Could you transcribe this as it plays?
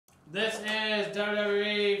This is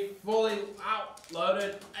WWE fully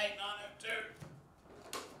loaded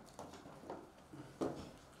 8902.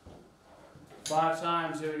 5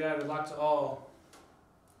 times, here we go, good luck to all.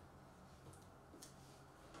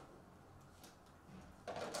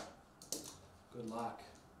 Good luck.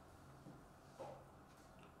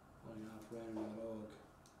 Random.org.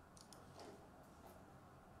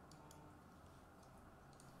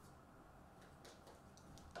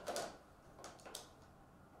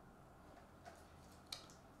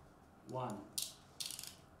 One,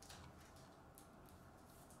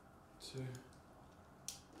 2,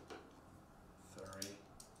 3,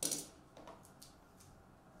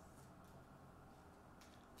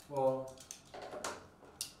 4,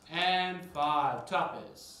 and 5. Top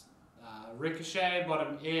is Ricochet,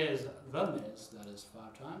 bottom is The Miz, that is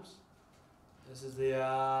 5 times. This is the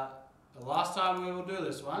last time we will do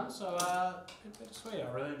this one, so bittersweet.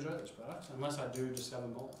 I really enjoy this product, unless I do discover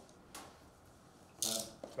more.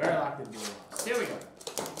 Very likely to be last. Here we go.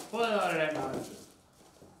 Fully loaded 8902.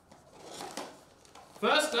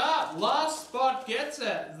 First up, last spot gets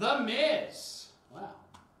it, The Miz. Wow.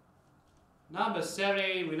 Number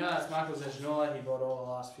 70, we know that's Michael Zejnola. He bought all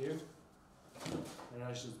the last few.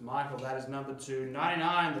 Congratulations, Michael. That is number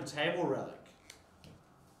 299, the Table Relic.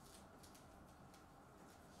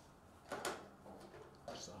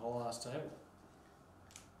 Just the whole last table.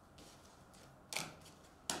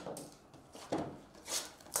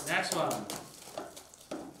 Next one.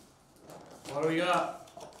 What do we got?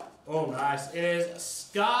 Oh, nice. It is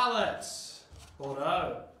Scarlet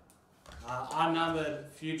Bordeaux.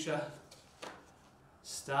 Unnumbered future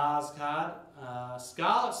stars card.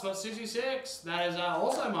 Scarlet, spot 66. That is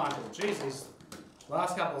also Michael. Jeez, these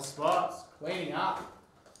last couple of spots cleaning up.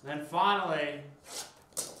 And then finally,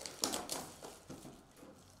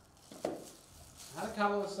 had a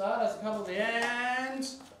couple of stars, a couple at the end.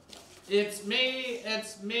 It's me,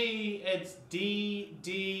 it's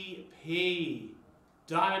DDP.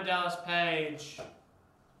 Diamond Dallas Page.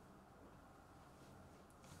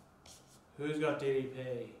 Who's got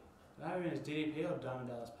DDP? That even is DDP or Diamond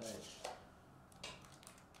Dallas Page?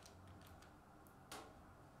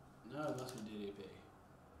 No, it must be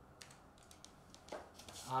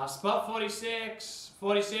DDP. Spot 46.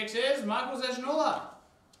 46 is Michael Zejnola.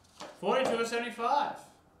 42.75.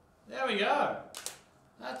 There we go.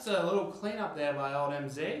 That's a little cleanup there by old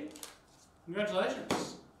MZ.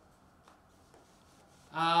 Congratulations.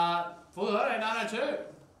 Full load 902.